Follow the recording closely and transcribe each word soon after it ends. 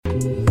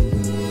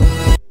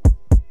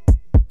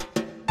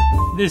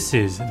This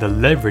is The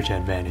Leverage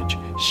Advantage,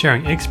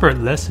 sharing expert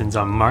lessons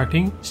on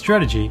marketing,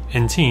 strategy,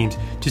 and teams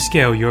to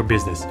scale your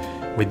business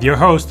with your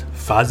host,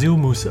 Fazil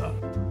Musa.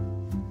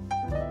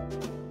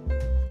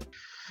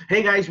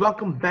 Hey guys,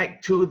 welcome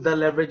back to the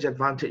Leverage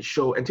Advantage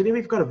show. And today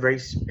we've got a very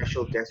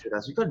special guest with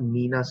us. We've got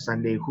Nina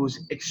Sunday,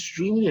 who's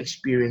extremely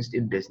experienced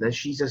in business.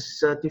 She's a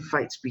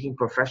certified speaking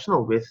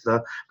professional with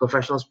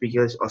Professional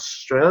Speakers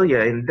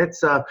Australia. And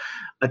that's a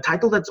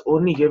title that's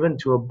only given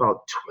to about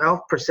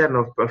 12%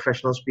 of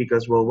professional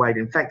speakers worldwide.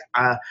 In fact,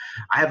 I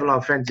have a lot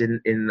of friends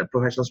in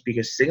Professional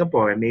Speakers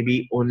Singapore, and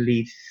maybe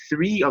only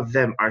 3 of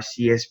them are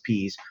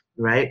CSPs,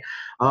 right?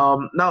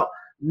 Now,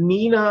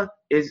 Nina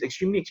is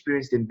extremely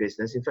experienced in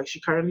business. In fact,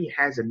 she currently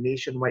has a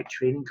nationwide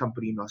training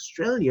company in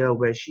Australia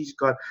where she's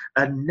got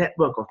a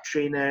network of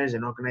trainers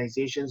and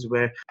organizations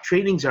where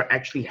trainings are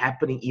actually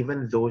happening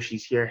even though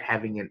she's here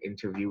having an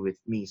interview with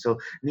me. So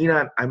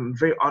Nina, I'm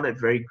very honored,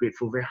 very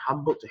grateful, very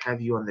humbled to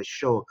have you on the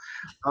show.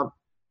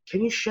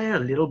 Can you share a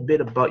little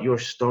bit about your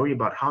story,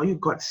 about how you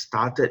got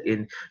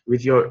started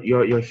with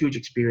your huge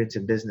experience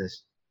in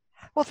business?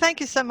 Well, thank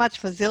you so much,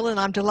 Fazil, and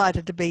I'm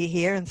delighted to be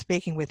here and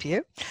speaking with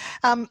you.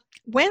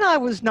 When I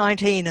was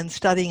 19 and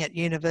studying at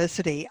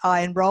university,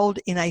 I enrolled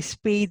in a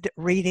speed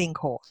reading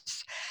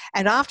course.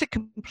 And after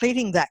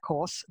completing that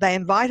course, they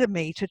invited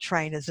me to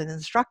train as an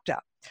instructor.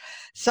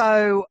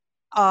 So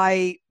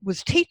I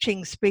was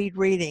teaching speed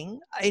reading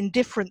in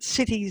different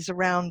cities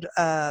around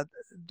the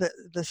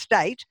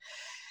state.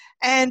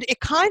 And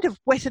it kind of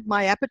whetted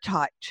my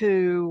appetite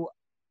to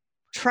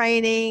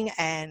training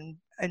and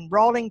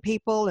enrolling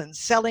people and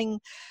selling,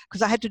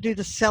 because I had to do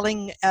the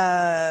selling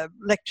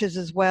lectures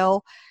as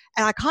well.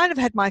 And I kind of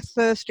had my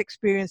first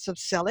experience of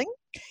selling,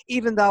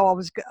 even though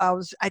I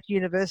was at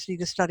university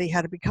to study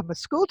how to become a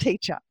school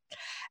teacher.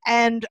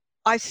 And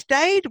I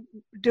stayed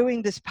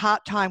doing this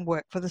part-time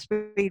work for the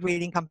speed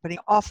reading company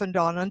off and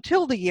on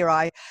until the year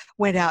I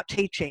went out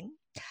teaching.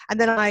 And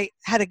then I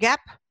had a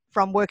gap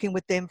from working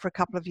with them for a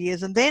couple of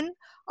years. And then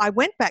I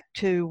went back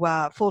to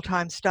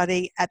full-time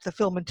study at the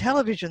Film and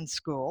Television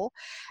School,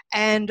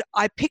 and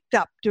I picked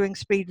up doing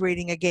speed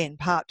reading again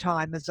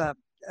part-time as a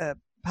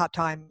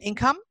part-time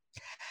income.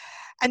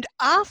 And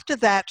after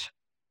that,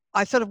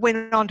 I sort of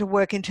went on to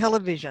work in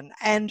television,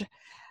 and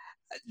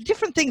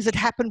different things had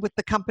happened with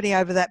the company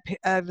over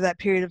that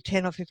period of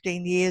 10 or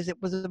 15 years.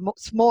 It was a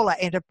smaller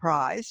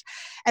enterprise,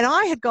 and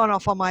I had gone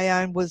off on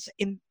my own, was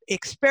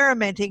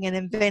experimenting and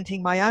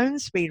inventing my own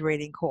speed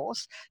reading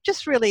course,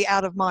 just really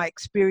out of my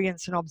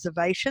experience and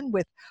observation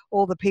with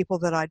all the people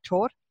that I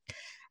taught.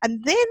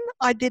 And then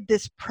I did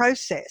this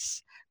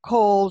process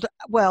called,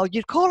 well,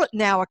 you'd call it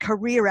now a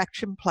career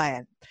action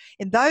plan.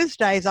 In those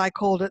days, I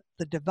called it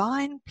the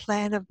divine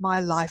plan of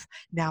my life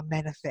now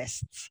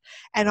manifests.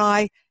 And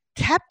I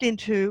tapped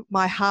into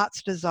my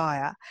heart's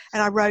desire,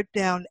 and I wrote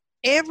down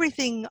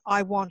everything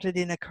I wanted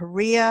in a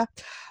career.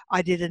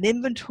 I did an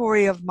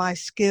inventory of my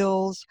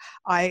skills.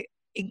 I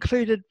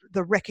included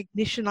the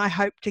recognition I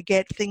hope to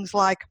get, things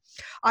like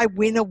I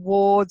win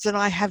awards and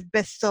I have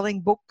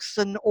best-selling books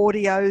and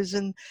audios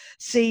and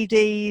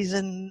CDs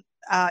and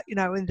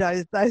in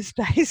those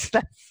days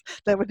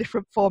there were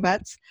different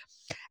formats.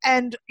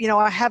 And,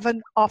 I have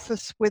an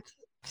office with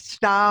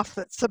staff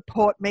that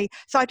support me.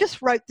 So I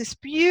just wrote this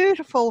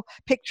beautiful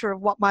picture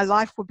of what my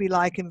life would be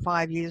like in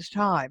 5 years'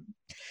 time.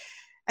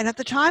 And at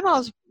the time I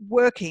was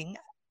working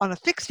on a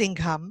fixed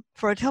income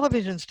for a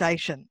television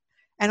station,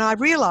 and I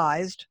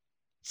realized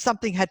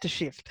something had to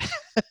shift.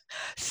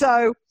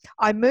 So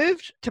I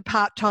moved to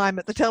part-time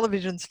at the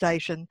television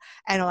station,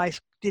 and I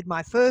did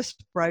my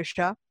first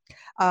brochure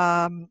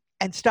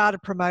and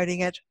started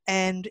promoting it,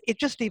 and it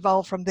just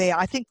evolved from there.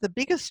 I think the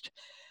biggest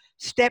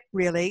step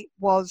really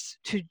was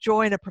to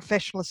join a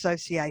professional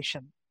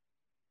association.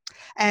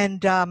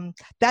 And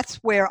that's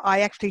where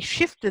I actually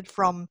shifted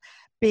from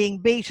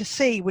being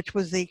B2C, which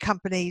was the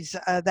company's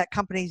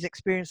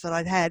experience that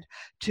I'd had,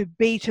 to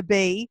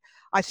B2B.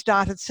 I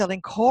started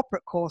selling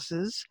corporate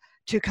courses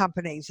to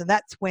companies, and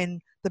that's when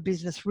the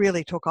business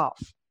really took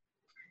off.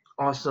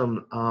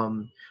 Awesome.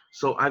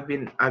 So I've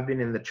been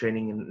in the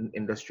training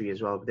industry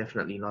as well,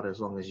 definitely not as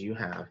long as you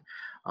have.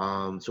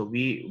 So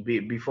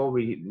before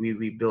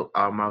we built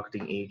our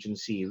marketing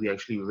agency, we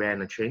actually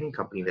ran a training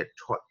company that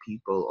taught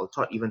people, or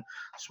taught even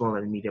small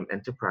and medium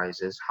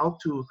enterprises, how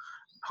to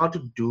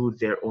do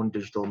their own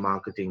digital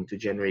marketing to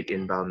generate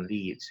inbound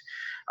leads.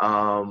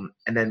 And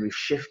then we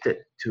shifted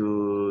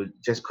to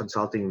just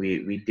consulting.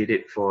 We did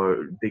it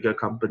for bigger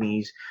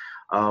companies.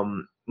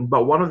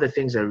 But one of the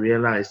things I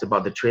realized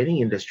about the training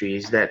industry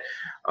is that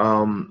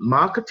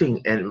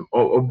marketing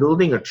or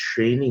building a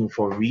training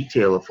for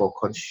retail or for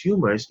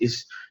consumers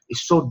is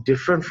so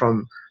different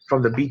from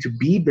the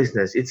B2B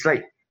business. It's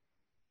like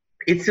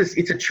it's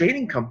a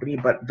training company,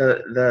 but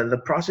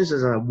the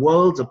processes are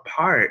worlds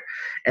apart.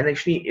 And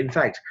actually, in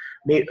fact,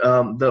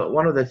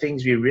 one of the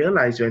things we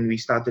realized when we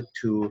started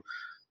to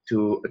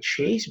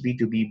chase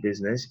B2B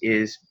business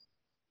is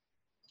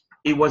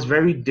it was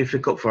very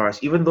difficult for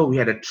us, even though we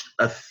had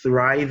a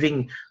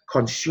thriving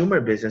consumer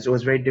business. It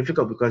was very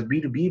difficult because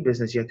B2B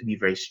business, you have to be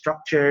very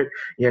structured.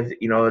 You have,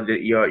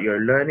 your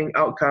learning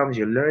outcomes,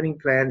 your learning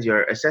plans,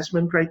 your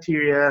assessment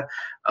criteria,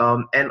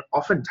 and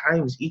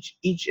oftentimes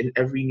each and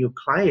every new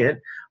client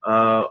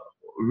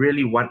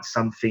really wants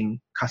something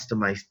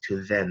customized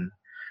to them.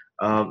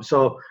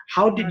 So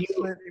how You're did you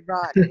absolutely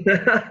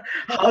right.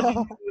 how did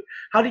you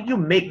how did you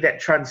make that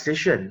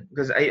transition?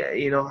 Because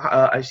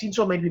I've seen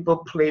so many people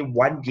play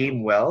one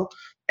game well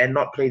and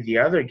not play the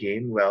other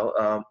game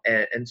well.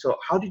 And so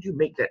how did you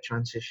make that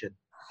transition?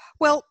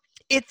 Well,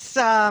 it's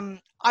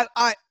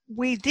I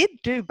we did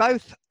do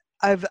both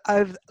over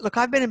look,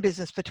 I've been in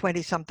business for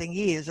 20 something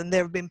years, and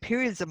there have been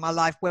periods of my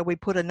life where we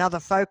put another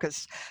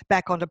focus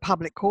back onto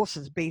public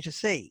courses,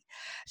 B2C.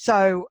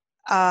 So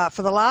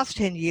for the last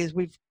 10 years,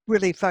 we've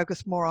really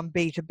focused more on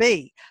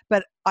B2B,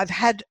 but I've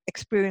had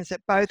experience at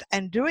both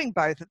and doing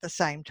both at the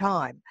same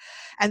time.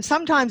 And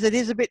sometimes it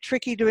is a bit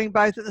tricky doing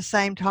both at the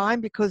same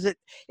time because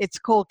it's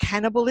called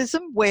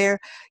cannibalism, where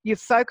you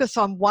focus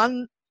on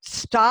one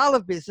style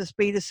of business,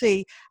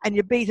 B2C, and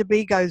your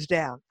B2B goes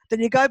down.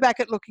 Then you go back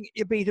at looking at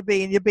your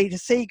B2B and your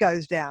B2C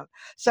goes down.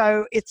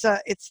 So it's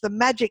the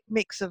magic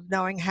mix of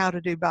knowing how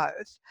to do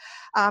both.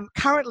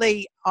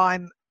 Currently,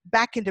 I'm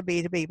back into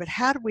B2B, but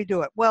how do we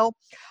do it? Well,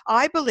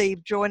 I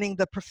believe joining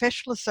the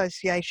professional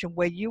association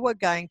where you are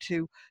going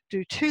to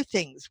do two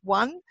things.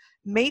 One,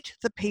 meet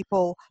the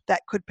people that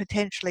could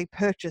potentially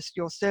purchase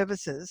your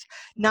services.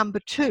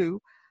 Number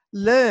two,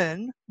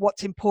 learn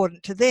what's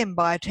important to them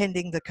by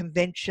attending the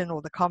convention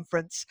or the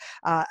conference,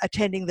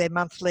 attending their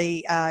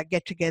monthly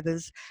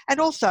get-togethers, and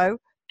also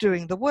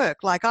doing the work.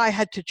 Like I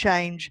had to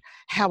change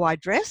how I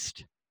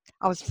dressed.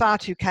 I was far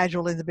too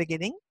casual in the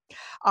beginning.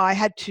 I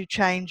had to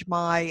change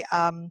my,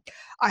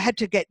 I had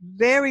to get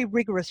very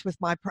rigorous with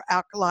my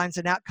outlines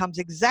and outcomes,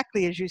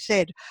 exactly as you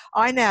said.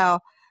 I now,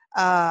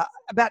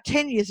 about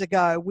 10 years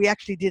ago, we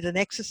actually did an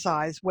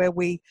exercise where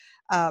we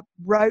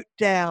wrote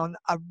down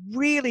a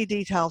really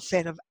detailed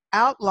set of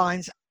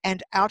outlines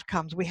and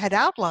outcomes. We had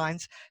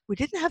outlines, we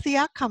didn't have the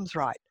outcomes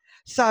right.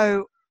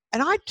 So,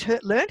 and I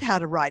learned how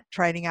to write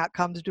training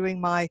outcomes doing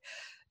my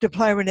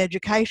diploma in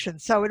education.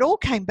 So it all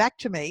came back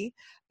to me,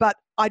 but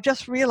I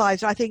just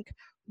realized, I think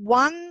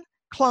one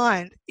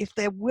client, if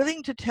they're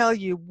willing to tell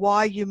you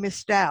why you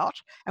missed out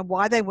and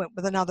why they went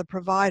with another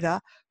provider,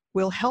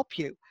 will help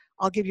you.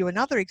 I'll give you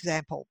another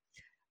example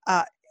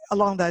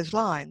along those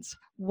lines.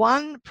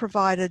 One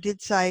provider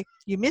did say,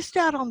 you missed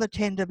out on the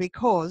tender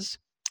because,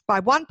 by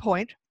one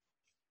point,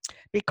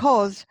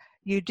 because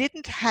you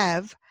didn't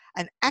have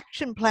an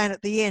action plan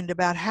at the end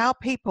about how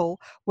people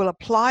will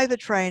apply the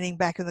training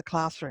back in the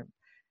classroom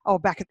or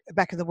back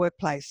in the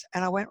workplace.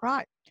 And I went,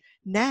 right.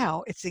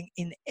 Now it's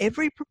in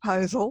every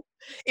proposal,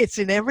 it's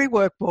in every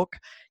workbook.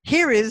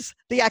 Here is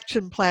the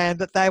action plan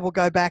that they will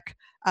go back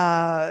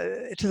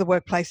to the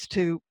workplace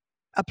to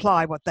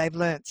apply what they've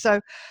learned. So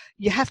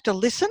you have to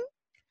listen,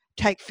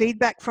 take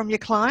feedback from your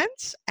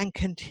clients, and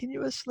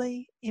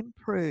continuously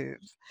improve.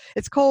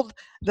 It's called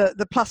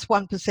the plus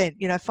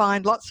 1%.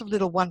 Find lots of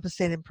little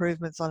 1%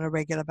 improvements on a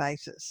regular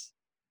basis.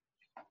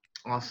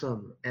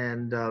 Awesome.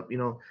 And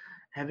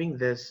having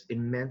this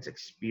immense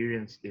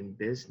experience in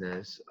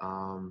business,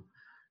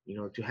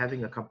 to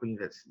having a company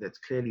that's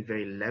clearly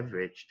very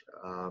leveraged,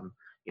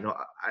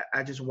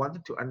 I just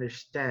wanted to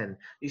understand.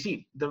 You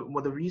see,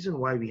 the reason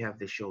why we have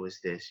this show is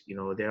this.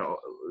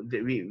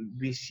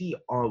 We see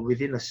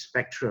within a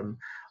spectrum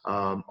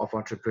of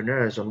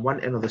entrepreneurs. On one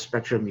end of the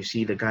spectrum, you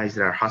see the guys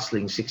that are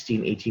hustling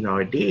 16,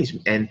 18-hour days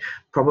and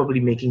probably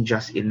making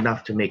just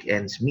enough to make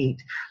ends meet.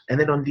 And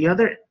then on the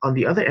other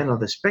end of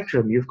the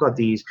spectrum, you've got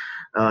these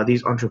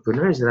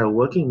entrepreneurs that are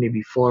working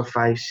maybe 4,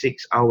 5,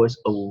 6 hours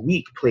a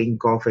week, playing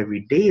golf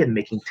every day and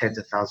making tens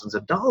of thousands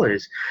of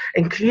dollars.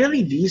 And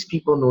clearly, these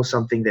people know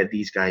something that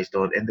these guys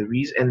don't. And the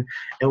reason,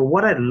 and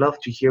what I'd love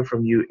to hear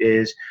from you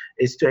is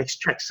to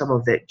extract some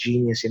of that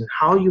genius in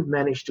how you've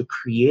managed to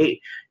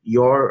create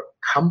your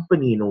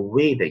company in a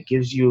way that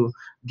gives you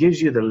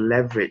the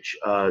leverage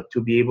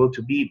to be able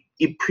to be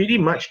pretty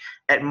much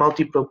at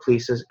multiple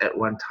places at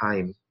one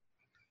time.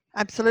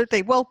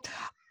 Absolutely. Well,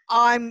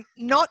 I'm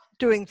not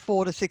doing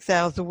 4 to 6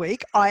 hours a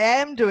week. I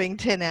am doing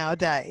 10-hour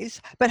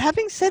days. But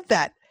having said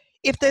that,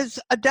 if there's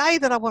a day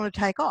that I want to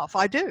take off,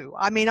 I do.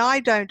 I mean, I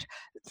don't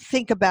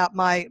think about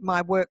my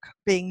work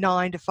being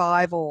 9 to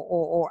 5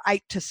 or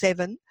 8 to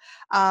 7.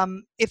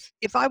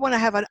 If I want to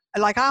have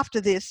like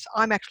after this,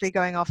 I'm actually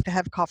going off to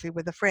have coffee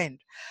with a friend.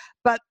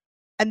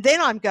 And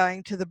then I'm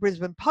going to the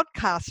Brisbane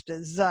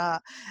Podcasters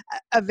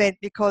event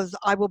because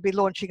I will be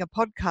launching a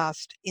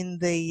podcast in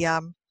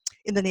the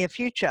near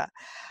future.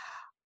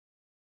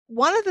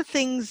 One of the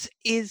things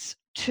is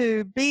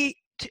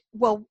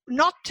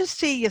not to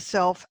see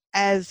yourself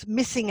as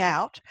missing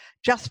out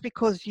just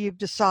because you've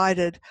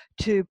decided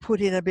to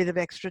put in a bit of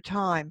extra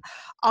time.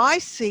 I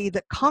see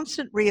that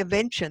constant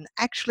reinvention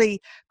actually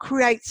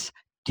creates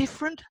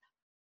different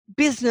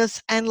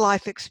business and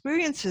life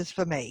experiences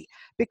for me.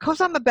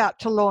 Because I'm about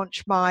to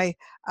launch my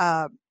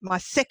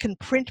second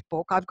print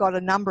book. I've got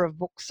a number of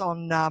books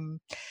on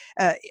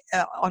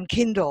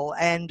Kindle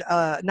and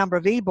a number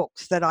of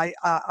ebooks that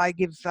I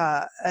give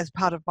as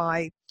part of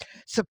my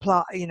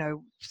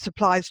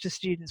supplies to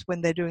students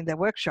when they're doing their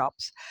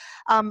workshops.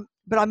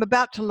 But I'm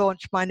about to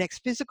launch my next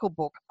physical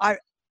book.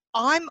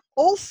 I'm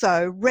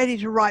also ready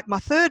to write my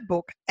third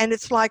book. And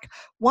it's like,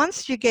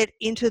 once you get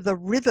into the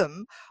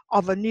rhythm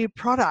of a new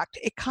product,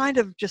 it kind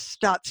of just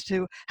starts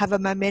to have a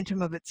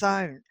momentum of its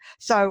own.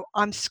 So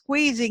I'm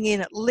squeezing in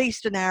at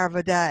least an hour of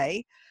a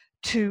day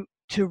to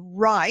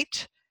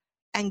write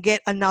and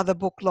get another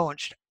book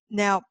launched.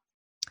 Now,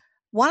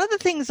 one of the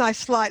things I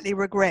slightly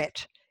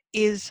regret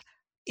is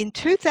in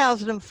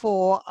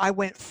 2004, I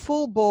went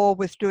full bore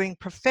with doing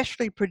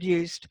professionally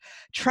produced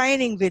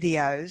training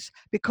videos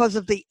because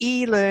of the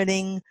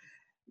e-learning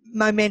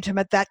momentum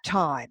at that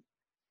time.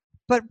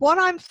 But what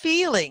I'm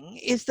feeling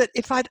is that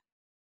if I'd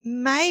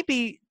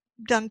maybe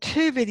done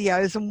 2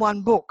 videos and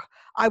 1 book,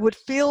 I would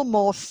feel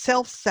more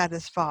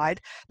self-satisfied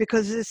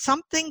because there's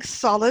something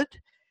solid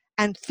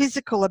and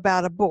physical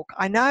about a book.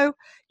 I know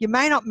you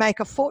may not make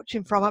a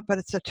fortune from it, but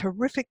it's a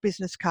terrific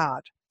business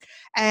card.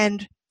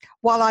 And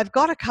while I've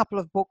got a couple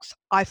of books,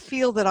 I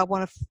feel that I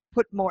want to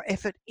put more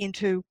effort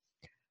into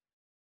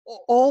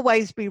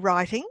always be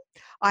writing.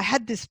 I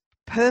had this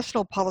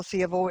personal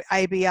policy of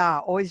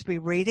ABR, always be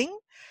reading,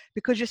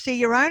 because you see,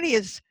 you're only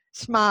as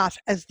smart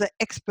as the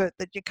expert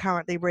that you're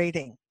currently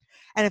reading.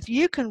 And if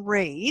you can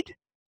read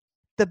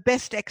the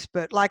best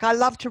expert, like I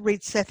love to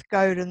read Seth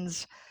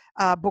Godin's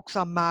books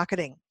on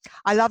marketing.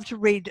 I love to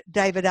read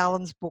David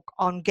Allen's book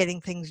on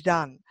getting things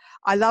done.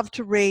 I love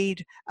to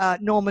read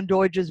Norman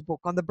Doidge's book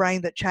on the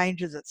brain that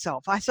changes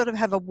itself. I sort of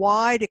have a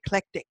wide,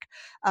 eclectic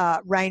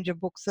range of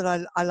books that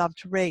I love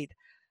to read.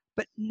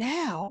 But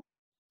now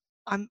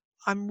I'm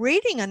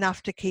reading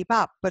enough to keep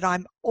up, but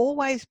I'm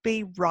always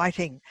be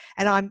writing.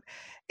 And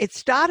it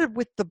started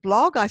with the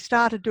blog. I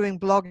started doing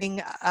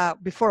blogging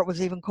before it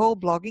was even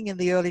called blogging in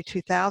the early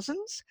 2000s.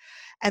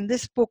 And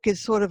this book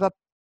is sort of a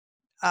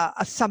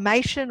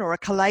summation or a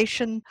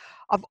collation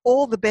of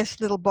all the best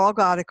little blog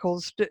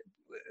articles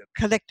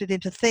collected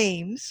into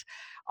themes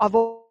of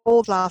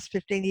all the last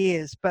 15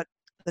 years. But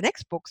the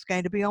next book's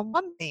going to be on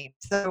one theme.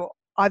 So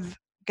I've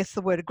guess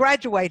the word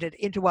graduated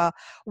into a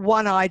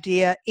one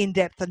idea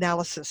in-depth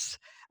analysis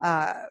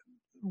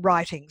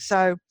writing.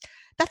 So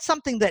that's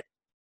something that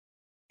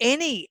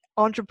any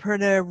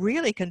entrepreneur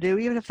really can do,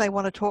 even if they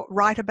want to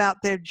write about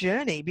their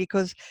journey,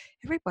 because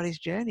everybody's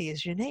journey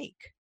is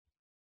unique.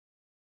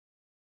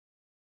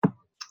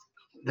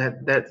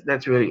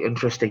 That's really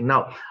interesting.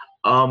 Now,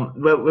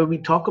 when we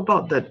talk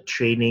about the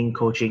training,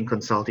 coaching,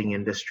 consulting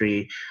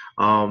industry,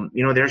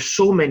 there's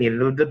so many.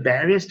 The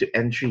barriers to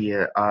entry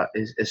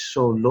is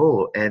so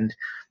low, and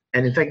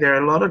in fact, there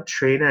are a lot of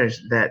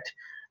trainers that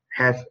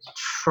have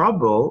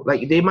trouble.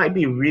 Like they might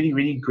be really,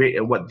 really great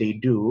at what they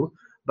do,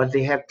 but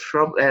they have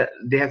trouble.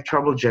 They have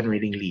trouble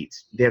generating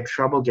leads. They have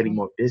trouble getting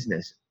more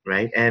business,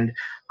 right? And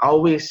I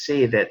always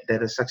say that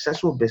a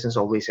successful business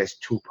always has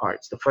 2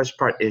 parts. The first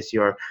part is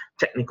your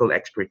technical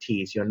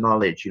expertise, your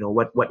knowledge,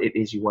 what it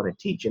is you want to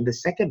teach, and the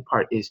second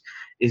part is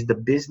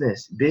the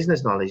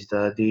business knowledge,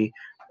 the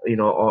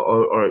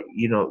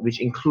which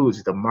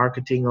includes the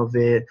marketing of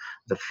it,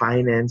 the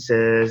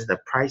finances, the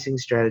pricing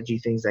strategy,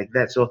 things like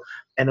that. So,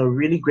 and a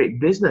really great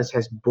business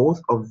has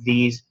both of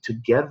these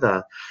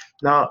together.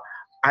 Now,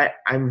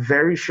 I'm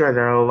very sure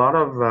there are a lot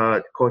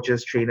of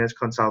coaches, trainers,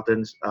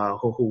 consultants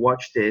who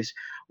watch this.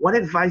 What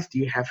advice do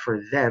you have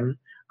for them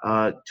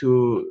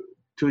to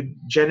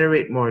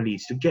generate more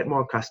leads, to get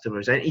more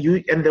customers?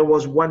 And there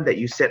was one that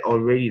you said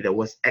already that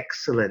was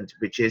excellent,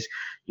 which is,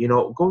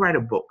 go write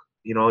a book.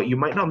 You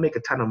might not make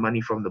a ton of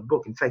money from the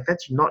book. In fact,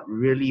 that's not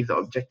really the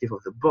objective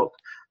of the book.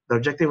 The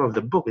objective of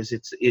the book is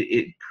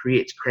it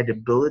creates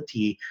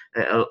credibility,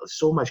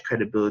 so much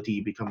credibility.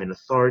 You become an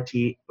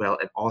authority, an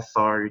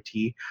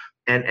authority,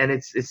 and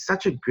it's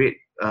such a great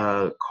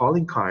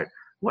calling card.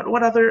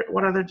 What other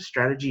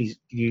strategies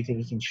do you think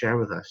you can share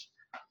with us?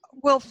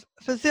 Well,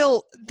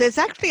 Fazil, there's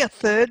actually a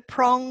third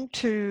prong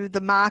to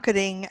the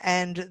marketing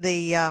and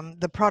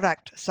the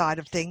product side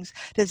of things.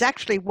 There's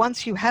actually,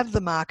 once you have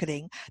the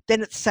marketing,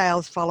 then it's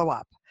sales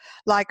follow-up.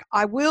 Like,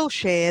 I will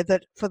share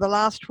that for the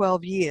last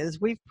 12 years,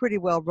 we've pretty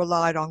well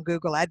relied on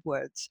Google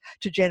AdWords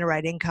to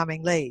generate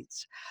incoming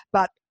leads.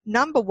 But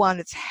number one,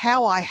 it's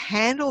how I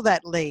handle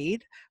that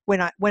lead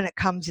when it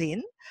comes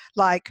in.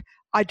 Like,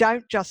 I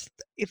don't just,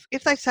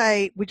 if they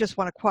say, we just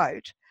want a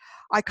quote,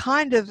 I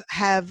kind of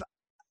have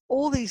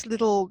all these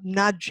little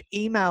nudge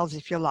emails,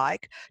 if you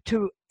like,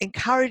 to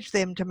encourage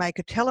them to make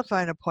a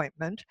telephone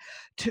appointment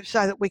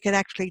so that we can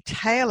actually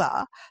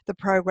tailor the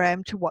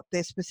program to what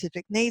their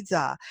specific needs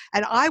are.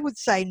 And I would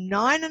say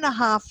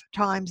 9.5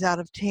 times out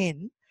of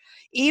 10,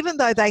 even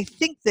though they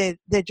think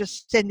they're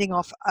just sending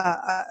off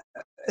a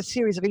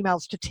series of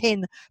emails to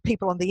 10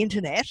 people on the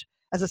internet,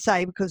 as I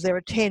say, because there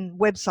are 10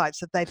 websites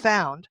that they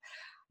found,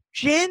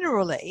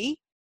 generally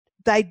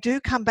they do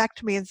come back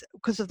to me, and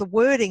because of the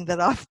wording that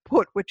I've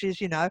put, which is,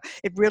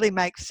 it really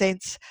makes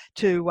sense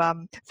to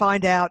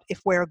find out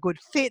if we're a good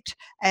fit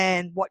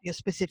and what your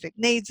specific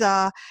needs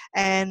are.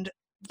 And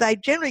they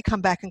generally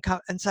come back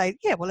and say,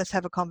 yeah, well, let's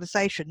have a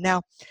conversation.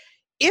 Now,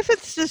 if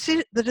it's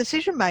the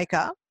decision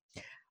maker,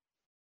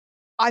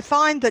 I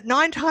find that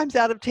 9 times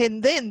out of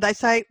 10, then they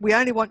say, we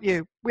only want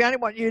you. We only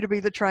want you to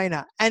be the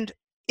trainer. And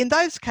in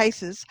those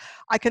cases,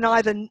 I can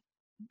either,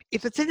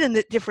 if it's in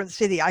a different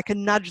city, I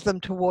can nudge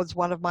them towards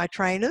one of my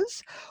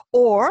trainers.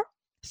 Or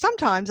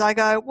sometimes I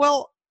go,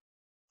 well,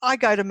 I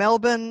go to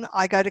Melbourne,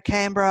 I go to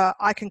Canberra,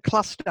 I can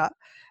cluster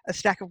a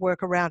stack of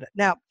work around it.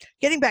 Now,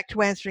 getting back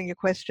to answering your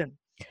question,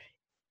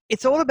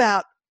 it's all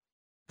about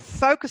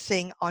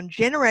focusing on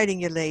generating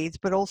your leads,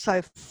 but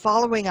also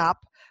following up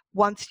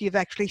once you've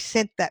actually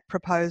sent that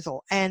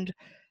proposal. And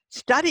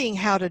studying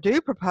how to do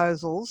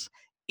proposals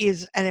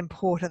is an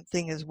important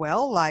thing as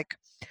well. Like,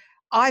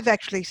 I've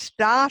actually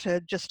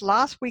started just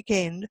last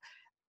weekend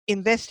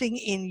investing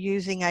in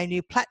using a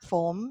new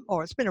platform,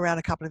 or it's been around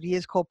a couple of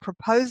years, called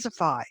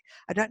Proposify.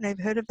 I don't know if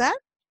you've heard of that.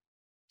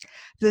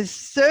 There's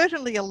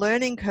certainly a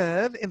learning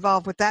curve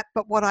involved with that,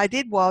 but what I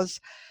did was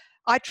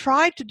I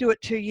tried to do it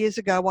 2 years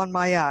ago on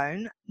my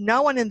own.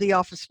 No one in the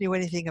office knew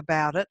anything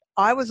about it.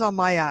 I was on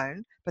my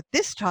own, but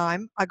this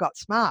time I got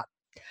smart.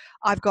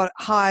 I've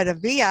hired a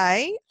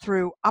VA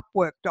through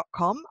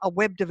Upwork.com, a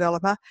web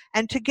developer,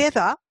 and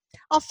together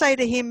I'll say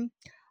to him,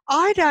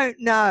 I don't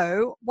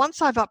know,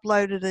 once I've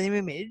uploaded an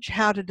image,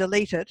 how to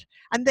delete it,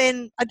 and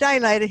then a day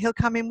later he'll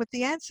come in with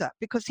the answer,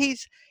 because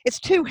it's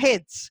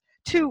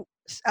two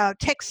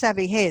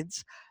tech-savvy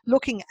heads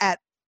looking at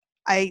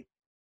a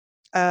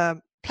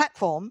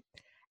platform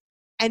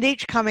and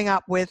each coming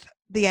up with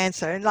the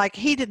answer. And like,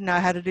 he didn't know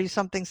how to do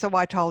something, so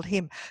I told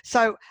him.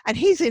 So, and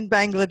he's in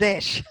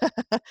Bangladesh.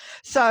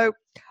 So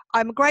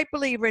I'm a great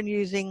believer in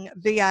using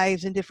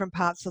VAs in different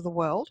parts of the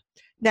world.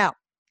 Now,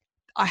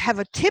 I have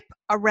a tip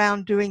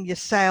around doing your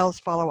sales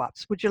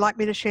follow-ups. Would you like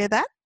me to share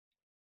that?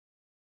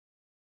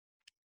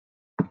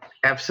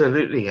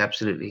 Absolutely,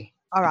 absolutely.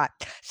 All right.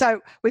 So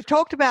we've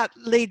talked about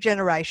lead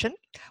generation.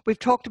 We've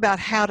talked about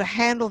how to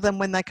handle them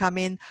when they come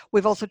in.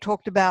 We've also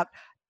talked about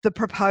the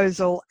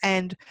proposal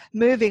and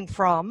moving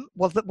from,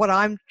 well, what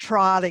I'm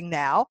trialing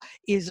now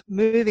is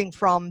moving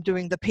from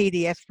doing the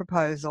PDF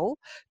proposal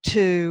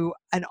to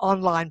an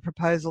online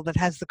proposal that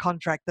has the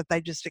contract that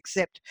they just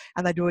accept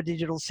and they do a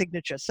digital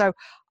signature. So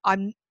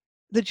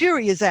the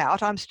jury is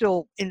out. I'm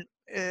still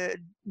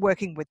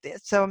working with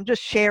this. So I'm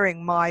just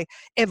sharing my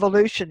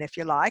evolution, if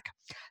you like.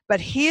 But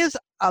here's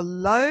a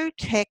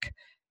low-tech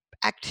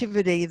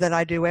activity that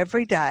I do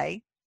every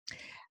day,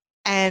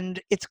 and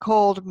it's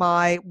called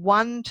my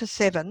 1 to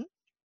 7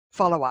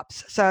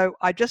 follow-ups. So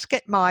I just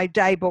get my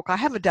day book. I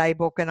have a day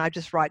book and I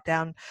just write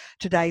down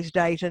today's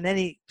date and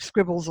any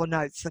scribbles or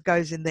notes that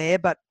goes in there,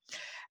 but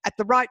at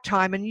the right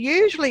time. And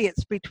usually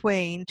it's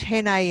between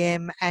 10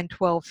 a.m. and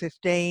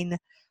 12:15,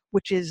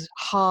 which is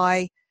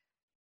high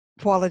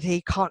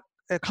quality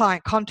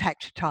client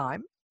contact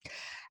time.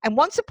 And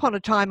once upon a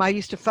time, I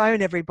used to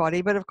phone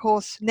everybody, but of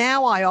course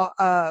now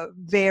I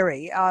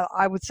vary.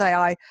 I would say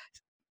I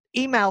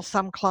email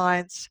some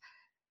clients,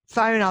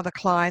 phone other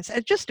clients.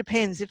 It just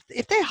depends.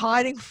 If they're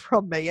hiding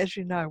from me, as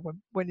you know,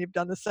 when you've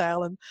done a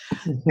sale and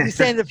you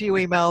send a few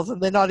emails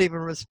and they're not even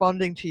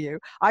responding to you,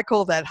 I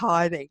call that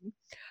hiding.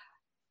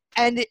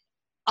 And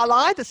I'll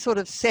either sort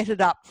of set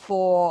it up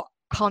for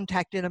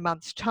contact in a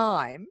month's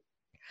time,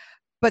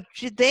 but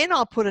then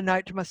I'll put a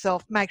note to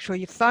myself, make sure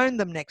you phone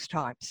them next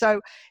time. So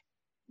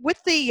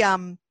with the,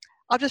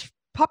 I'll just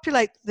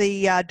populate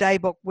the day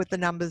book with the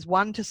numbers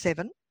 1 to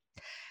 7.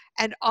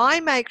 And I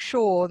make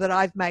sure that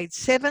I've made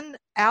 7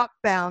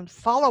 outbound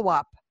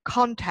follow-up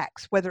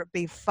contacts, whether it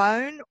be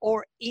phone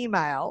or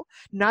email,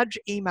 nudge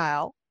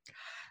email,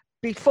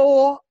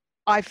 before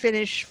I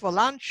finish for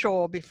lunch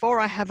or before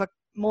I have a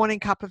morning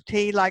cup of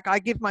tea. Like, I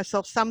give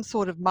myself some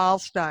sort of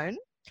milestone,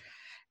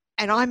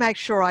 and I make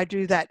sure I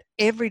do that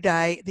every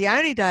day. The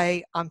only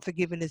day I'm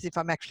forgiven is if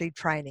I'm actually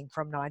training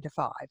from 9 to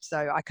 5.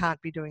 So I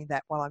can't be doing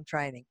that while I'm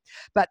training.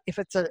 But if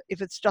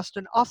it's just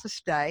an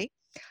office day,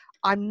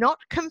 I'm not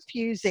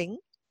confusing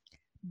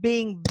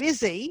being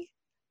busy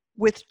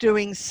with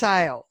doing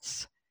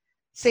sales.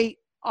 See,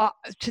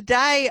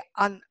 today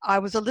I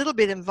was a little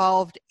bit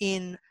involved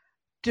in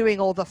doing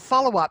all the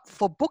follow-up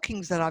for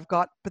bookings that I've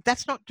got, but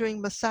that's not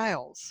doing my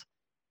sales.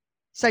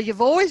 So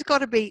you've always got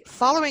to be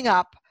following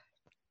up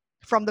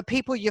from the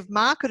people you've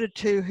marketed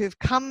to who've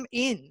come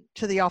in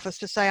to the office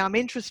to say, I'm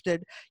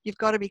interested. You've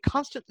got to be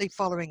constantly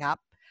following up,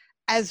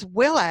 as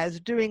well as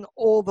doing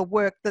all the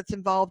work that's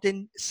involved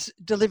in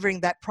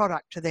delivering that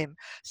product to them.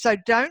 So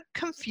don't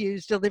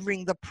confuse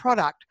delivering the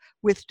product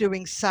with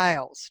doing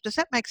sales. Does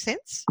that make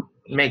sense?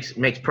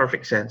 Makes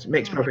perfect sense.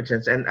 Makes perfect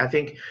sense. And I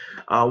think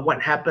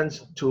what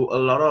happens to a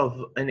lot of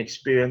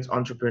inexperienced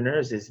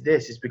entrepreneurs is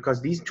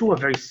because these two are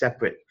very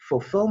separate.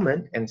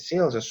 Fulfillment and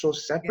sales are so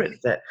separate.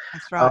 Yes,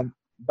 that's right.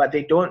 But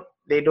they don't.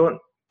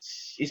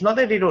 It's not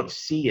that they don't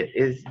see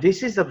it.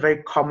 This is a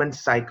very common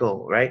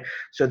cycle, right?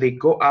 So they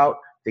go out,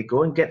 they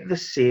go and get the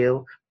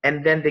sale,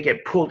 and then they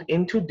get pulled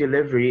into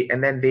delivery,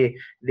 and then they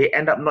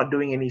end up not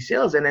doing any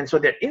sales, and then so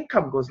their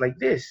income goes like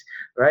this,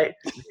 right?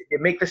 They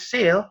make the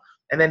sale,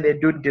 and then they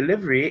do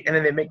delivery, and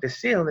then they make the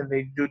sale and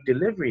they do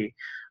delivery.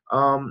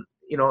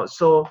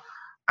 So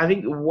I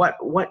think what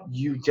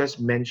you just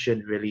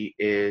mentioned really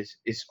is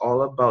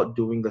all about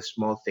doing the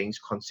small things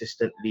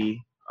consistently,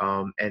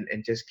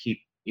 and just keep,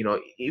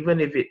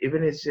 even if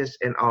it's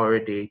just an hour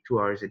a day, 2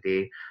 hours a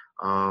day,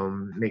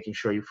 making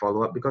sure you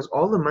follow up, because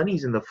all the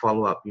money's in the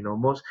follow up.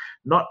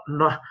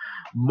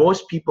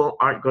 Most people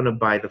aren't going to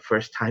buy the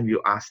first time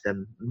you ask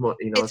them.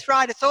 It's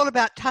right. It's all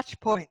about touch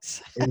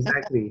points.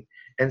 Exactly.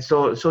 And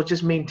so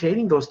just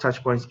maintaining those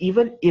touch points,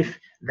 even if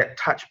that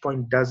touch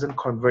point doesn't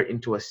convert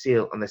into a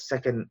sale on the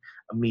second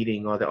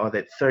meeting or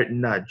that third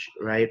nudge,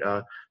 right?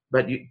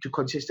 But to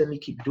consistently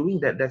keep doing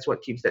that, that's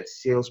what keeps that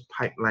sales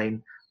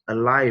pipeline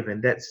alive.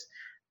 And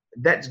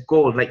that's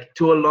gold. Like,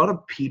 to a lot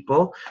of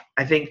people,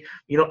 I think,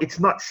 it's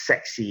not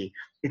sexy.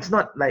 It's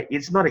not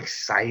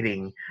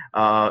exciting,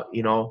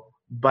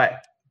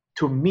 but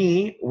to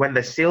me, when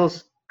the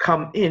sales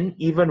come in,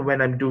 even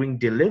when I'm doing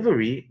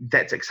delivery,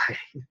 that's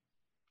exciting.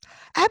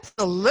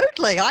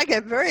 Absolutely. I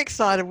get very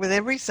excited with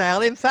every sale.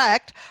 In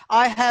fact,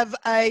 I have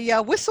a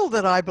whistle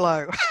that I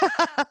blow,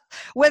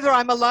 whether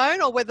I'm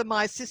alone or whether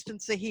my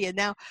assistants are here.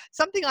 Now,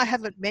 something I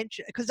haven't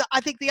mentioned, because I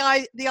think the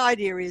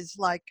idea is,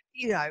 like,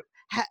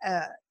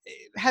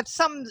 have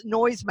some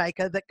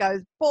noisemaker that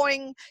goes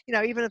boing,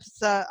 even if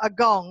it's a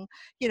gong,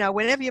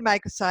 whenever you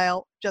make a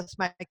sale, just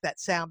make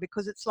that sound,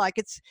 because it's like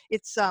it's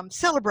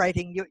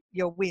celebrating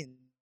your wins.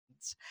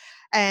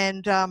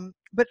 And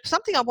but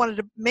something I wanted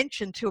to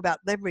mention too about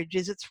leverage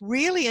is it's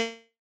really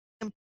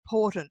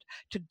important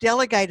to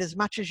delegate as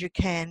much as you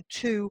can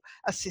to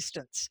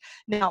assistants.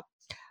 Now,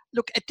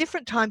 look, at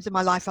different times in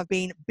my life, I've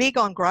been big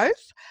on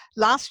growth.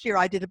 Last year,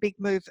 I did a big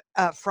move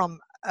from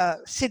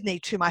Sydney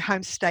to my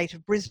home state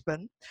of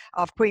Brisbane,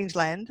 of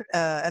Queensland,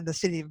 and the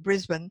city of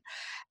Brisbane.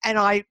 And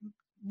I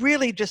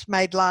really just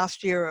made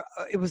last year,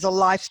 it was a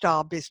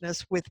lifestyle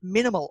business with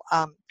minimal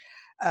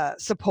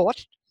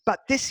support.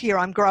 But this year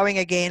I'm growing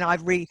again.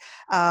 I've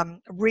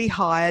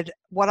rehired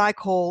what I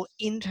call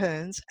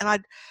interns, and I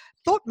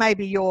thought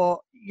maybe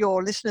your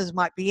listeners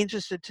might be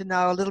interested to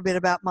know a little bit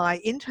about my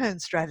intern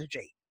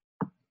strategy.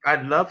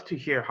 I'd love to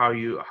hear how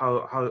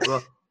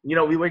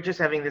well, we were just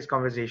having this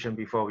conversation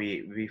before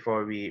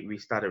we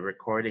started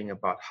recording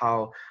about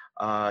how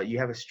you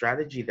have a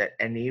strategy that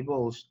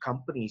enables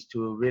companies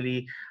to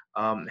really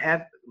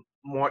have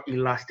more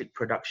elastic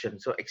production,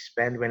 so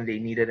expand when they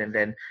need it, and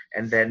then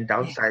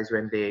downsize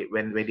when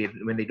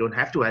they don't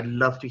have to. I'd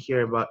love to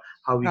hear about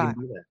how we can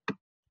do that.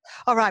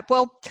 All right.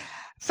 Well,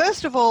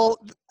 first of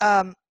all,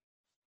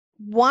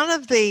 one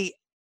of the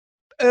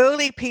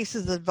early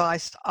pieces of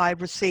advice I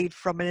received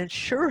from a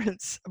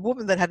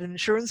woman that had an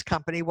insurance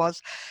company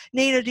was,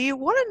 Nina, do you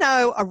want to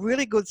know a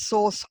really good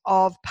source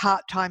of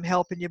part-time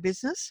help in your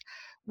business?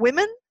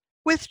 Women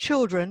with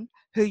children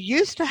who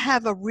used to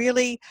have a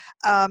really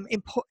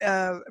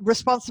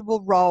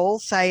responsible role,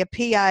 say a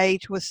PA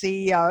to a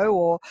CEO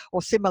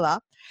or similar,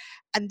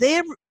 and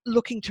they're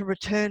looking to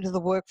return to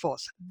the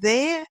workforce.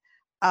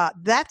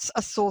 That's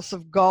a source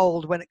of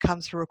gold when it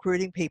comes to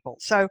recruiting people.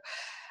 So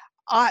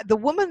the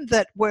woman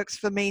that works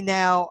for me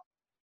now,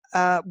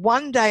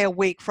 1 day a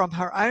week from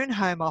her own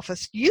home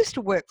office, used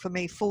to work for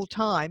me full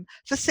time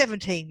for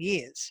 17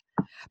 years.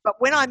 But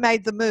when I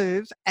made the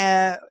move,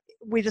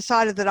 we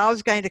decided that I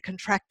was going to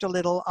contract a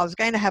little. I was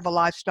going to have a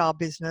lifestyle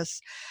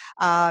business.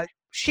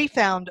 She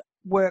found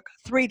work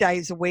 3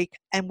 days a week,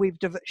 and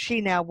she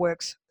now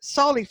works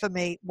solely for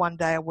me 1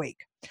 day a week.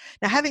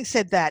 Now, having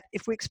said that,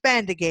 if we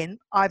expand again,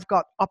 I've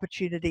got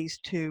opportunities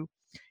to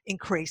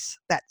increase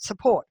that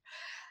support.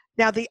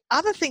 Now, the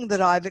other thing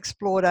that I've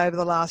explored over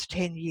the last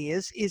 10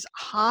 years is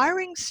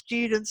hiring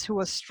students who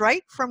are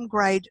straight from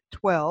grade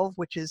 12,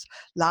 which is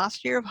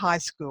last year of high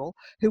school,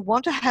 who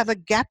want to have a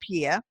gap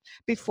year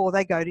before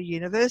they go to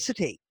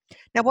university.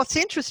 Now, what's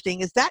interesting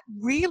is that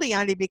really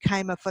only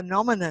became a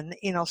phenomenon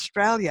in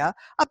Australia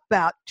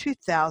about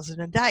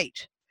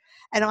 2008.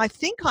 And I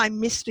think I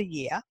missed a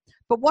year.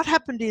 But what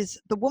happened is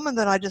the woman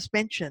that I just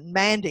mentioned,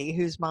 Mandy,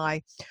 who's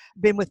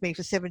been with me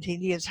for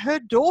 17 years, her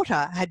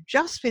daughter had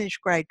just finished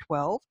grade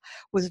 12,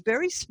 was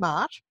very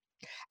smart,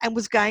 and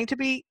was going to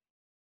be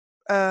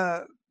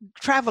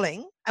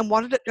traveling and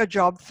wanted a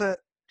job for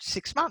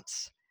 6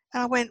 months.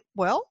 And I went,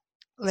 well,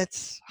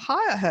 let's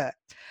hire her.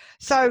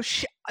 So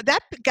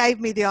that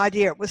gave me the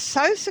idea. It was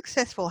so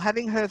successful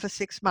having her for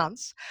 6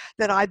 months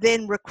that I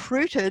then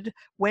recruited,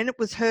 when it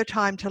was her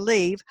time to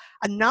leave,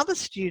 another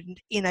student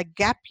in a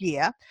gap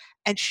year,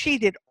 and she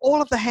did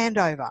all of the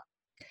handover.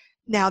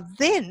 Now,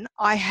 then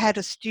I had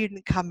a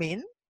student come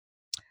in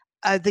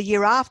the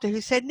year after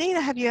who said, Nina,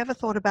 have you ever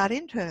thought about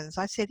interns?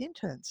 I said,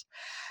 interns.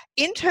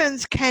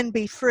 Interns can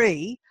be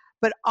free,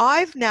 but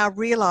I've now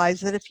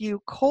realized that if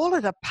you call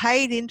it a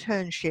paid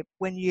internship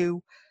when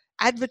you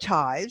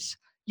advertise,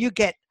 you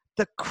get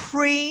the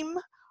cream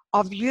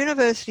of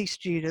university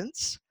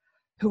students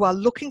who are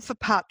looking for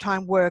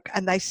part-time work,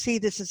 and they see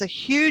this as a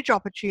huge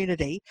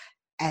opportunity,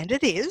 and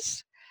it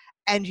is.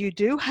 And you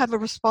do have a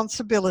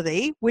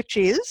responsibility, which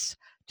is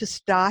to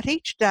start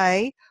each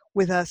day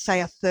with a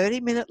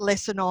 30-minute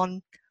lesson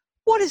on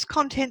what is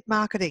content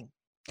marketing?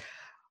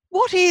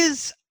 What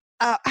is,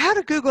 how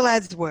do Google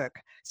Ads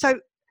work? So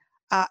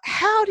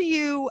how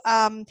do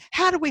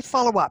we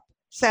follow up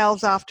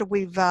sales after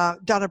we've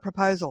done a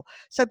proposal?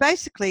 So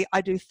basically,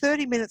 I do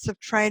 30 minutes of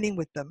training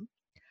with them.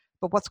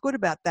 But what's good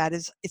about that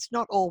is it's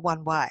not all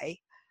one way.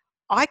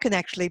 I can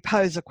actually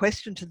pose a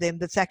question to them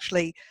that's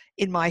actually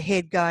in my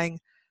head going,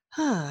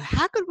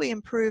 how could we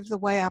improve the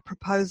way our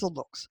proposal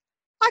looks?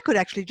 I could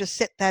actually just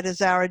set that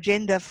as our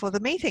agenda for the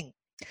meeting.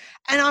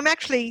 And I'm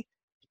actually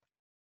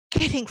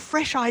getting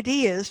fresh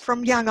ideas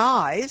from young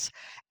eyes,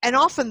 and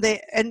often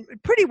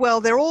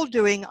they're all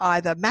doing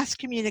either mass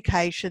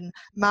communication,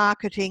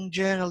 marketing,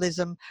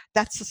 journalism.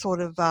 That's the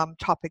sort of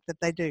topic that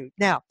they do.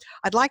 Now,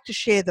 I'd like to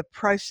share the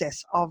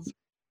process of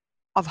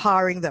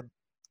hiring them.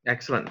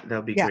 Excellent.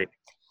 That'll be great.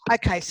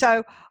 Okay,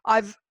 so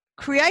I've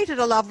created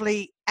a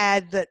lovely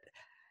ad that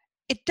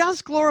it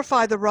does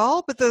glorify the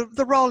role, but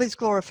the role is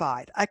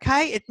glorified,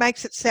 okay? It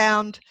makes it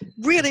sound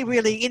really,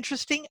 really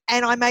interesting,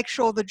 and I make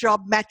sure the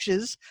job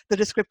matches the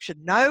description.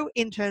 No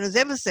intern has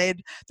ever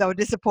said they were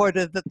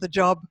disappointed that the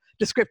job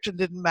description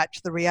didn't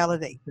match the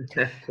reality.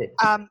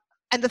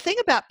 And the thing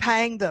about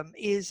paying them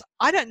is,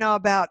 I don't know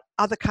about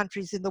other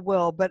countries in the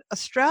world, but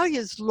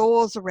Australia's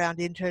laws around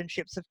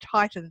internships have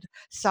tightened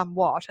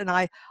somewhat, and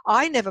I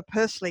never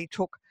personally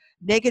took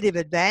negative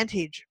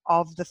advantage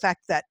of the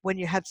fact that when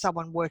you have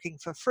someone working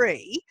for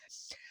free,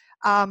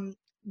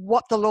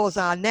 what the laws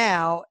are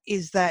now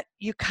is that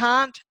you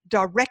can't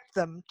direct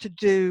them to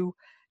do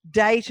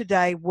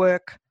day-to-day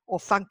work or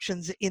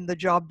functions in the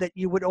job that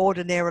you would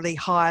ordinarily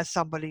hire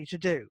somebody to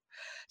do.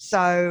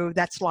 So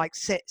that's like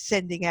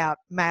sending out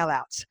mail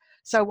outs.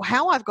 So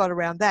how I've got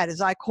around that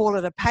is I call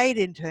it a paid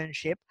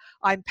internship.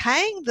 I'm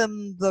paying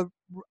them the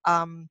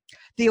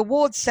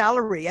award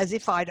salary as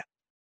if I'd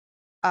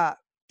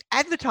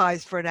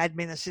advertised for an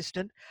admin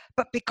assistant,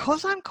 but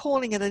because I'm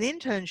calling it an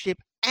internship,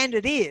 and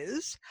it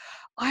is,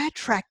 I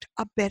attract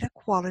a better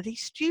quality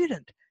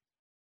student.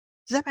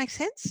 Does that make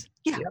sense?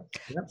 Yeah.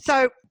 Yep.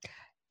 So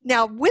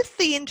now with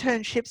the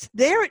internships,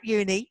 they're at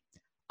uni,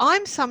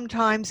 I'm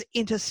sometimes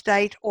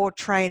interstate or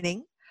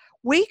training.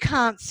 We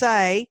can't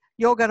say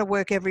you're going to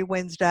work every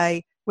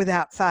Wednesday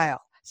without fail.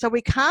 So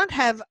we can't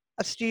have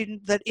a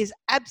student that is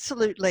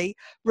absolutely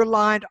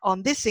reliant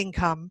on this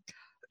income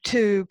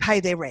to pay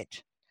their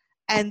rent.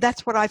 And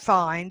that's what I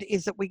find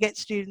is that we get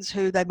students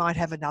who they might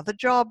have another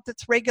job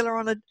that's regular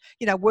on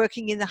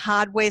working in a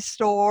hardware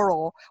store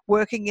or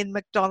working in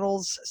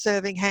McDonald's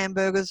serving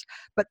hamburgers,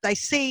 but they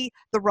see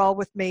the role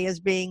with me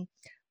as being,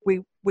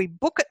 we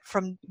book it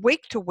from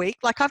week to week.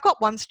 Like I've got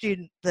one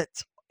student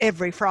that's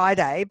every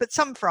Friday, but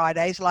some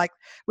Fridays, like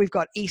we've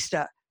got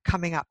Easter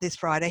coming up this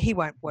Friday, he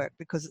won't work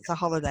because it's a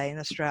holiday in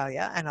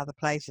Australia and other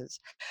places.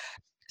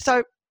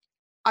 So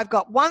I've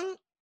got one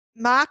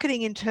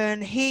marketing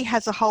intern, he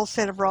has a whole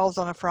set of roles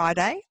on a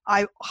Friday.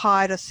 I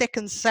hired a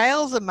second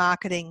sales and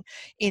marketing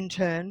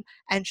intern,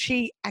 and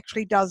she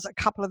actually does a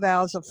couple of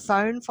hours of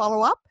phone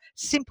follow-up,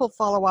 simple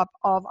follow-up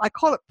of, I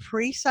call it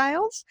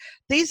pre-sales.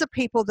 These are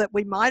people that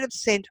we might have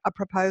sent a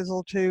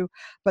proposal to,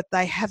 but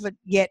they haven't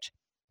yet,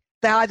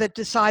 they either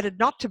decided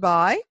not to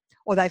buy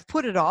or they've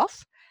put it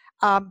off,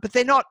 but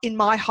they're not in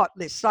my hot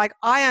list. Like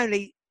I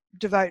only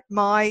devote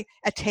my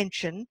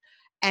attention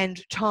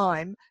and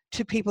time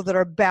to people that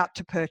are about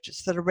to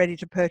purchase, that are ready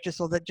to purchase,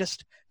 or that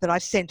I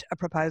sent a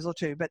proposal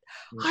to. But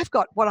I've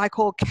got what I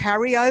call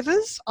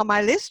carryovers on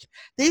my list.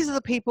 These are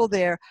the people,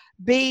 they're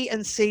B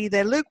and C,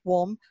 they're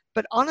lukewarm,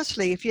 but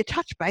honestly, if you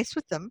touch base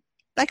with them,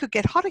 they could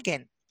get hot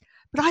again.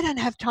 But I don't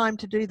have time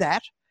to do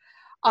that.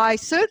 I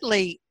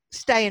certainly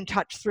stay in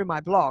touch through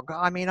my blog.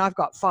 I mean, I've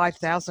got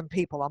 5,000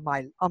 people on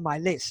my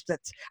list.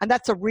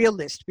 That's a real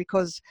list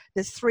because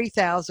there's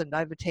 3,000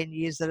 over 10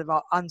 years that have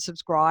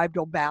unsubscribed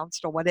or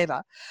bounced or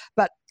whatever.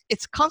 But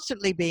it's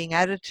constantly being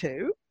added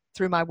to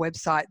through my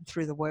website and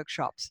through the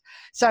workshops.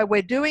 So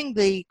we're doing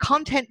the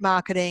content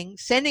marketing,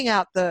 sending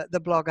out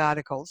the blog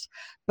articles,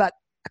 but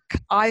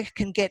I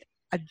can get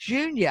a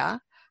junior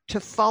to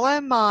follow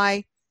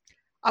my,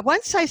 I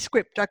won't say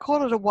script, I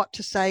call it a what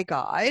to say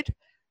guide.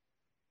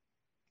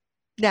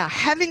 Now,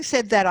 having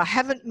said that, I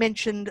haven't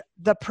mentioned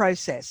the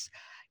process.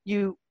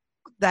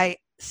 They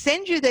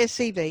send you their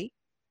CV.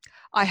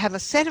 I have a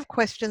set of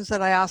questions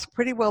that I ask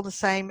pretty well the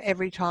same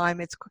every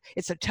time.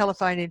 It's a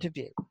telephone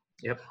interview.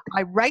 Yep.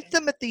 I rate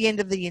them at the end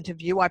of the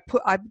interview. I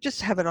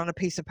just have it on a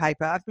piece of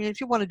paper. I mean,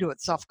 if you want to do it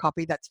soft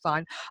copy, that's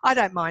fine. I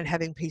don't mind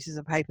having pieces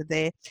of paper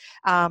there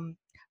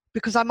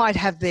because I might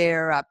have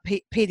their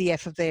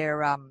PDF of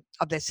their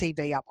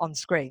CV up on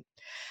screen.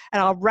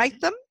 And I'll rate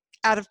them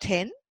out of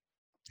 10.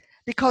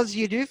 Because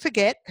you do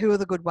forget who are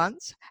the good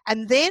ones.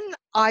 And then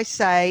I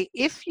say,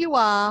 if we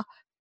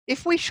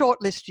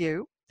shortlist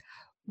you,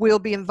 we'll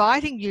be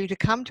inviting you to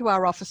come to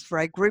our office for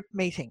a group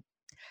meeting.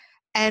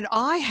 And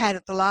I had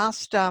at the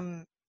last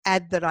ad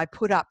that I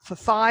put up for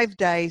 5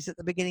 days at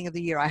the beginning of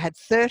the year, I had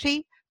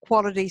 30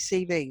 quality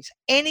CVs.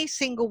 Any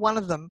single one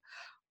of them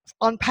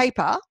on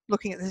paper,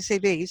 looking at the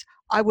CVs,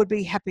 I would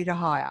be happy to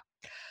hire.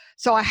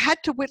 So I had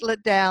to whittle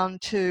it down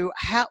to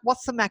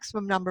what's the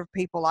maximum number of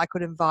people I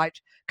could invite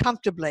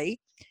comfortably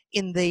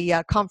in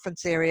the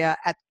conference area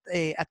at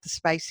the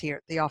space here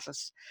at the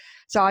office.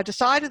 So I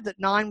decided that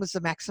 9 was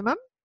the maximum.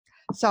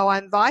 So I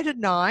invited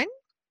 9.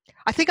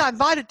 I think I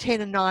invited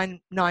 10 and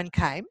 9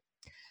 came.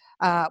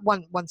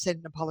 One sent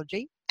an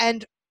apology.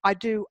 And I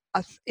do,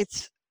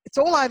 it's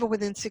all over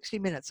within 60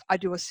 minutes. I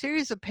do a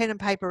series of pen and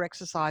paper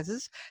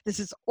exercises. This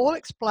is all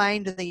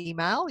explained in the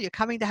email. You're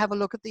coming to have a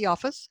look at the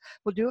office.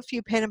 We'll do a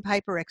few pen and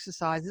paper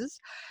exercises.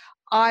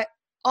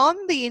 On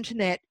the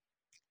internet,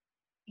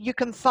 you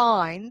can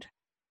find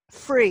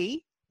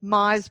free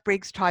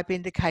Myers-Briggs type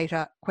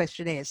indicator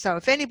questionnaires. So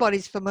if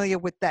anybody's familiar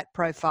with that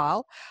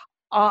profile,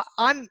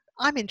 I'm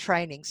in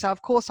training. So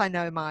of course I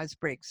know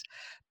Myers-Briggs,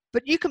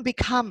 but you can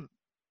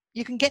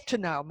get to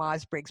know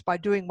Myers-Briggs by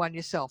doing one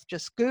yourself.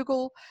 Just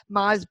Google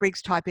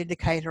Myers-Briggs type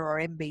indicator or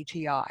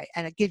MBTI,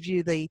 and it gives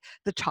you the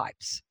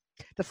types,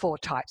 the 4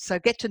 types. So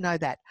get to know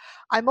that.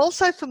 I'm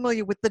also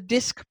familiar with the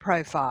DISC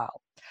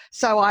profile.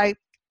 So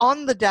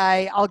on the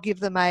day, I'll give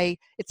them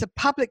it's a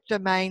public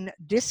domain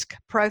DISC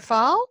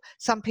profile.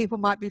 Some people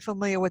might be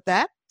familiar with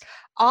that.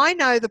 I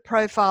know the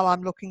profile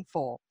I'm looking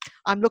for.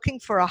 I'm looking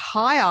for a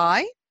high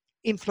I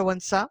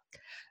influencer,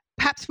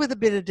 perhaps with a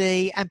bit of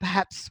D, and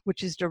perhaps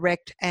which is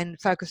direct and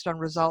focused on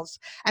results,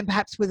 and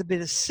perhaps with a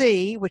bit of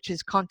C, which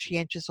is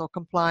conscientious or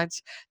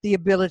compliance, the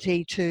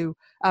ability to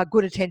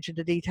good attention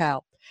to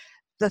detail.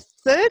 The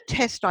third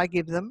test I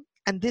give them,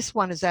 and this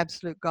one is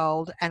absolute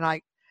gold, and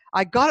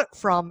I got it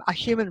from a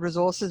human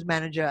resources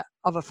manager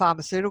of a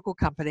pharmaceutical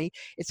company.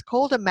 It's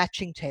called a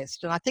matching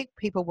test, and I think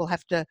people will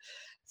have to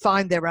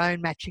find their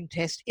own matching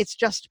test. It's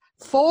just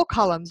 4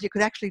 columns. You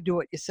could actually do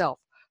it yourself.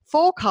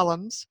 4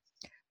 columns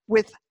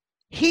with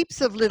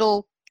heaps of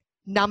little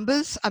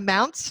numbers,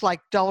 amounts, like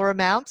dollar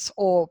amounts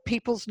or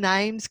people's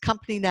names,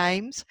 company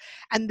names,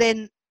 and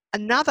then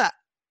another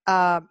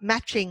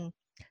matching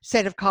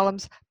set of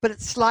columns, but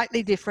it's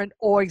slightly different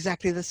or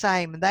exactly the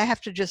same. And they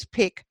have to just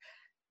tick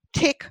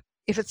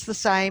if it's the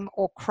same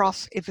or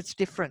cross if it's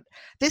different.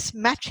 This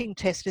matching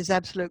test is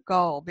absolute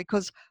gold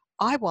because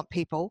I want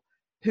people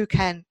who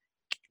can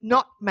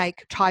not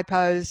make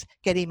typos,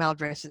 get email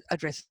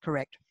addresses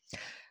correct.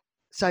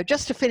 So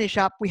just to finish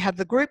up, we have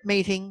the group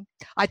meeting.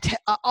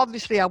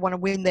 Obviously, I want to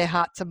win their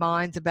hearts and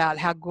minds about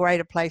how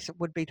great a place it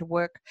would be to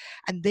work.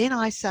 And then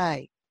I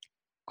say,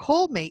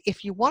 call me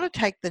if you want to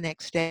take the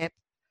next step.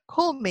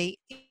 Call me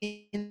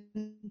in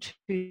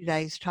 2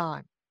 days'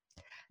 time.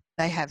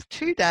 They have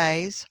 2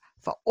 days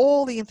for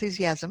all the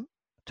enthusiasm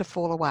to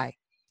fall away.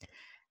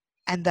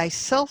 And they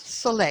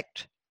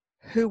self-select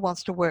who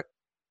wants to work.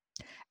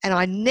 And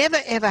I never,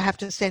 ever have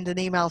to send an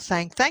email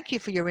saying, thank you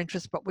for your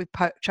interest, but we've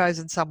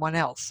chosen someone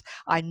else.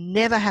 I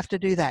never have to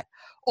do that.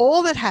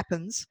 All that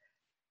happens,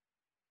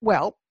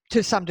 well,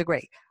 to some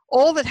degree,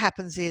 all that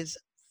happens is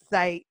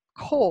they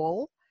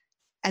call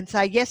and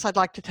say, yes, I'd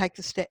like to take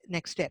the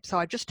next step. So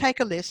I just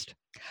take a list.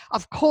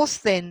 Of course,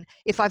 then,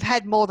 if I've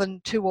had more than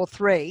 2 or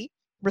 3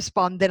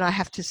 respond, then I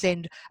have to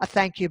send a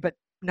thank you, but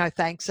no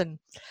thanks. And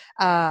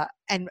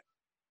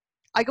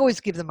I always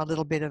give them a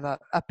little bit of a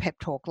pep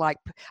talk, like,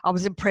 I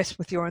was impressed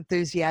with your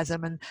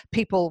enthusiasm, and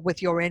people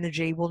with your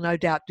energy will no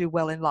doubt do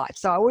well in life.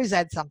 So I always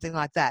add something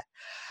like that.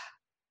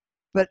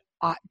 But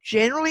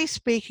generally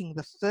speaking,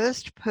 the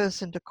first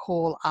person to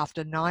call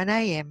after 9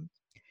 a.m.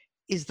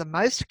 is the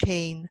most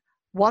keen,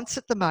 wants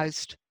it the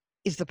most,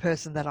 is the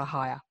person that I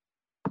hire.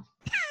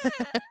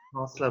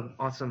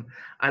 Awesome.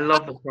 I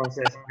love the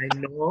process. I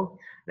know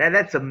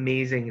that's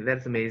amazing.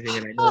 That's amazing.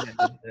 And I know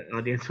that the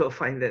audience will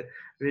find that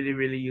really,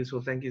 really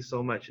useful. Thank you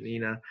so much,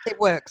 Nina. It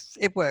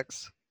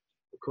works.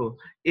 Cool.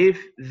 If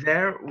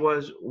there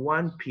was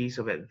one piece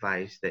of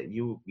advice that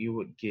you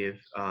would give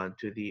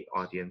to the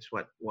audience,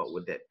 what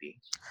would that be?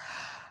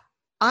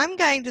 I'm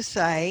going to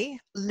say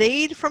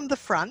lead from the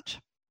front.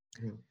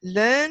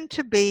 Learn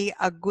to be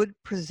a good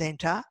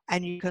presenter,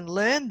 and you can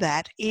learn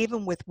that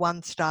even with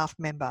one staff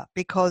member,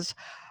 because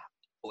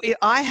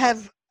I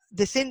have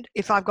this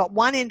if I've got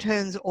 1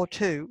 intern or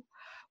 2,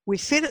 we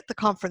sit at the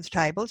conference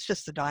table, it's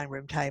just the dining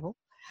room table,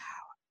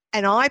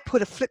 and I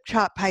put a flip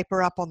chart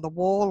paper up on the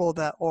wall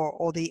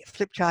or the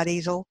flip chart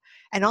easel,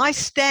 and I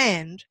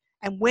stand,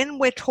 and when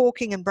we're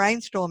talking and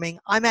brainstorming,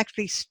 I'm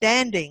actually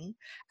standing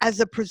as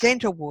a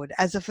presenter would,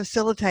 as a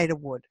facilitator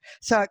would.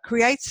 So it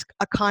creates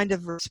a kind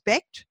of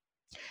respect.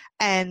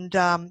 And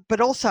but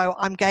also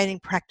I'm gaining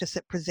practice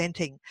at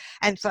presenting.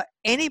 And for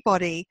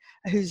anybody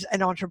who's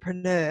an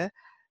entrepreneur,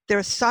 there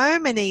are so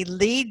many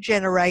lead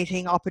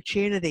generating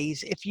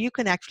opportunities if you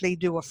can actually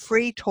do a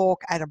free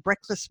talk at a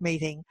breakfast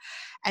meeting,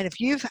 and if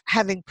you're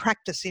having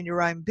practice in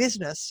your own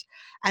business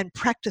and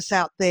practice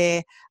out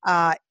there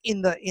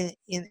in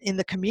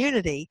the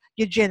community,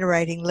 you're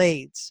generating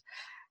leads.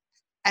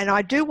 And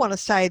I do want to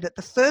say that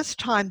the first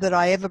time that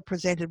I ever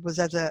presented was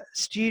as a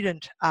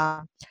student,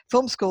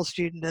 film school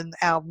student, and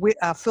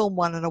our film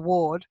won an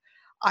award.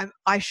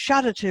 I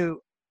shudder to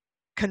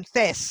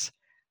confess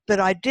that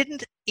I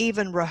didn't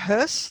even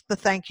rehearse the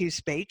thank you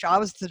speech. I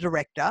was the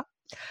director,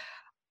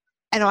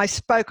 and I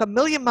spoke a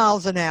million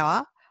miles an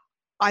hour.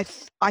 I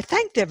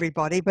thanked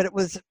everybody, but it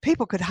was,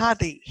 people could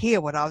hardly hear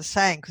what I was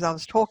saying because I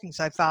was talking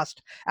so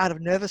fast out of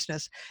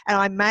nervousness. And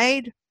I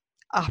made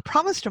a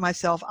promise to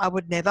myself I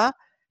would never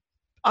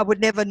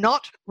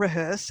not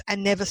rehearse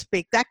and never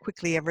speak that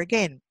quickly ever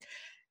again.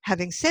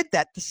 Having said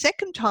that, the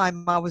second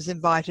time I was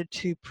invited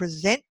to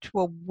present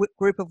to a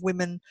group of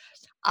women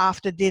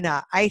after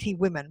dinner, 80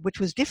 women, which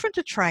was different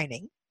to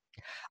training,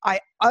 I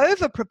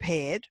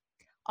over-prepared.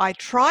 I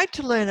tried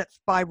to learn it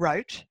by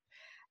rote.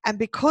 And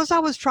because I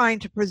was trying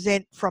to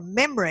present from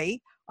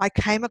memory, I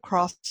came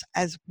across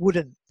as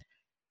wooden.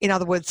 In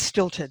other words,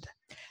 stilted.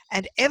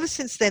 And ever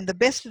since then, the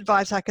best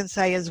advice I can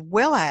say, as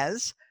well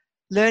as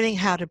learning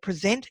how to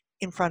present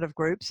in front of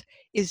groups,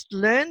 is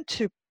learn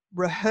to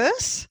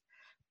rehearse,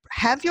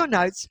 have your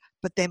notes,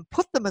 but then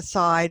put them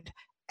aside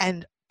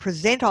and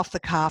present off the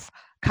cuff,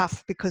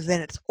 because then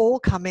it's all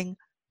coming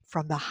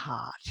from the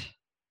heart.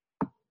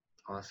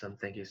 Awesome.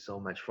 Thank you so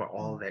much for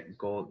all that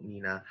gold,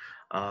 Nina.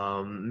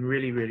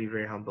 Really, really,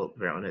 very humbled,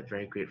 very honored,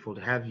 very grateful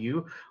to have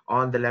you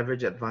on the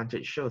Leverage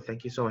Advantage show.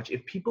 Thank you so much.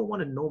 If people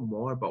want to know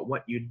more about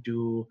what you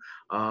do,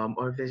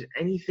 or if there's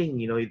anything,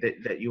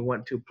 that you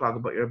want to plug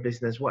about your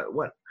business,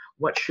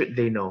 what should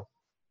they know?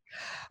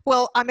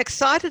 Well, I'm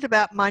excited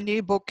about my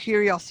new book,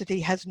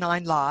 Curiosity Has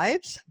 9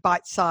 Lives,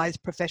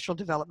 bite-sized professional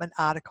development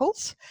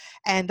articles.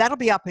 And that'll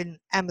be up in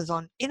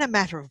Amazon in a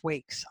matter of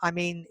weeks. I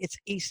mean, it's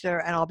Easter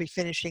and I'll be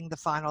finishing the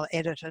final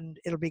edit and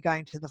it'll be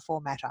going to the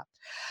formatter.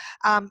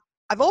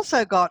 I've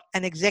also got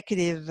an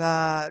executive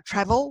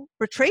travel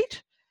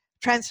retreat,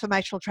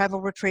 transformational travel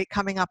retreat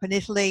coming up in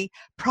Italy,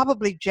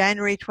 probably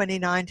January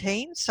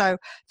 2019. So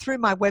through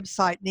my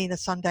website,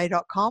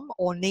 ninasunday.com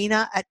or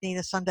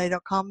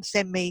nina@ninasunday.com,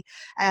 send me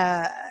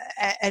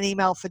an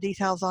email for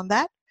details on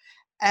that.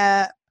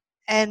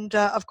 And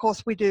of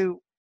course, we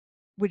do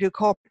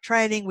corporate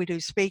training, we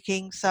do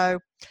speaking. So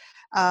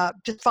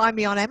just find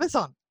me on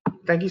Amazon.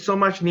 Thank you so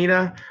much,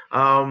 Nina.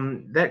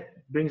 That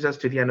brings us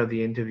to the end of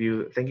the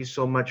interview. Thank you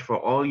so much for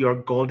all your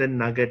golden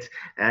nuggets.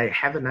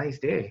 Have a nice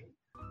day.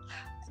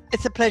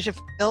 It's a pleasure,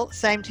 Phil.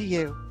 Same to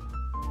you.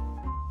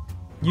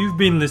 You've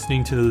been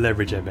listening to The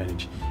Leverage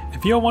Advantage.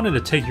 If you're wanting to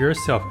take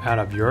yourself out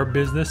of your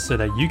business so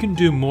that you can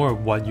do more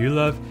of what you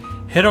love,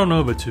 head on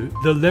over to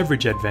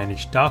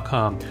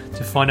theleverageadvantage.com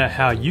to find out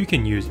how you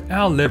can use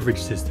our leverage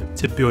system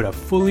to build a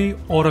fully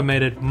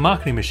automated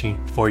marketing machine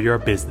for your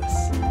business.